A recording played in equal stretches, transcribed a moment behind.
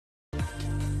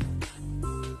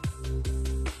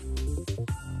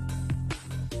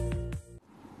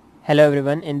Hello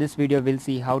everyone, in this video we'll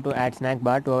see how to add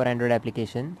SnackBar to our Android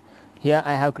application. Here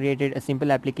I have created a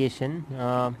simple application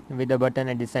with a button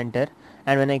at the center,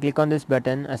 and when I click on this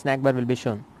button a SnackBar will be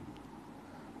shown.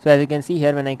 So as you can see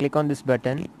here, when I click on this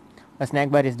button a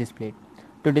SnackBar is displayed.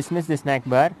 To dismiss the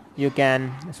SnackBar you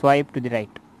can swipe to the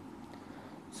right.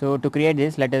 So to create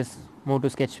this, let us move to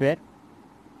Sketchware,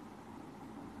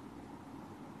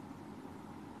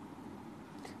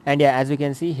 and yeah, as you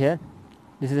can see here,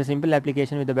 this is a simple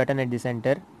application with a button at the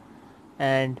center.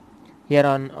 And here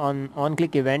on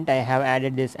click event I have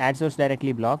added this add source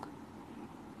directly block.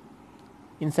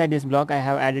 Inside this block I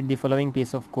have added the following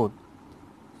piece of code.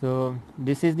 So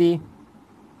this is the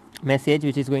message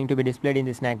which is going to be displayed in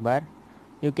the snack bar.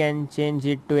 You can change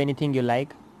it to anything you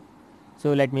like.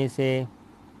 So let me say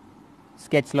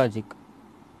sketch logic.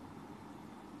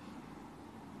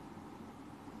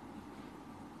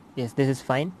 Yes, this is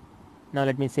fine. Now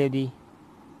let me save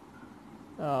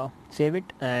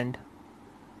it and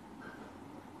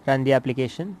run the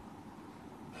application.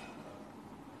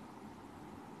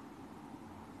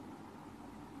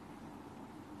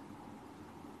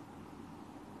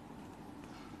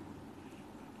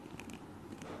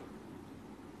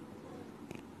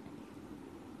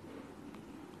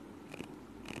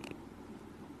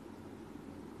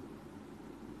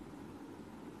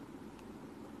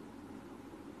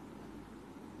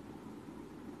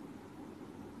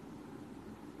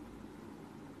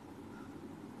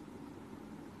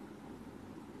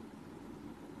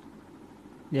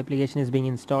 The application is being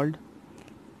installed,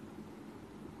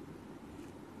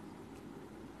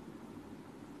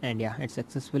 and yeah, it's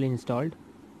successfully installed.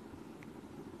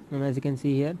 And as you can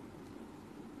see here,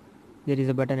 there is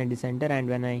a button at the center, and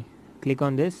when I click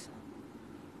on this,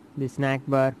 the snack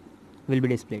bar will be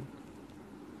displayed,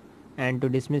 and to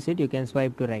dismiss it you can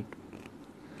swipe to right.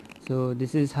 So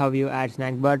this is how you add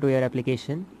snack bar to your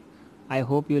application. I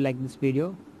hope you like this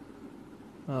video.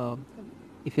 uh,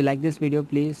 if you like this video,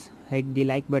 please hit the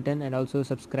like button and also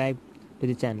subscribe to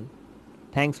the channel.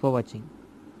 Thanks for watching.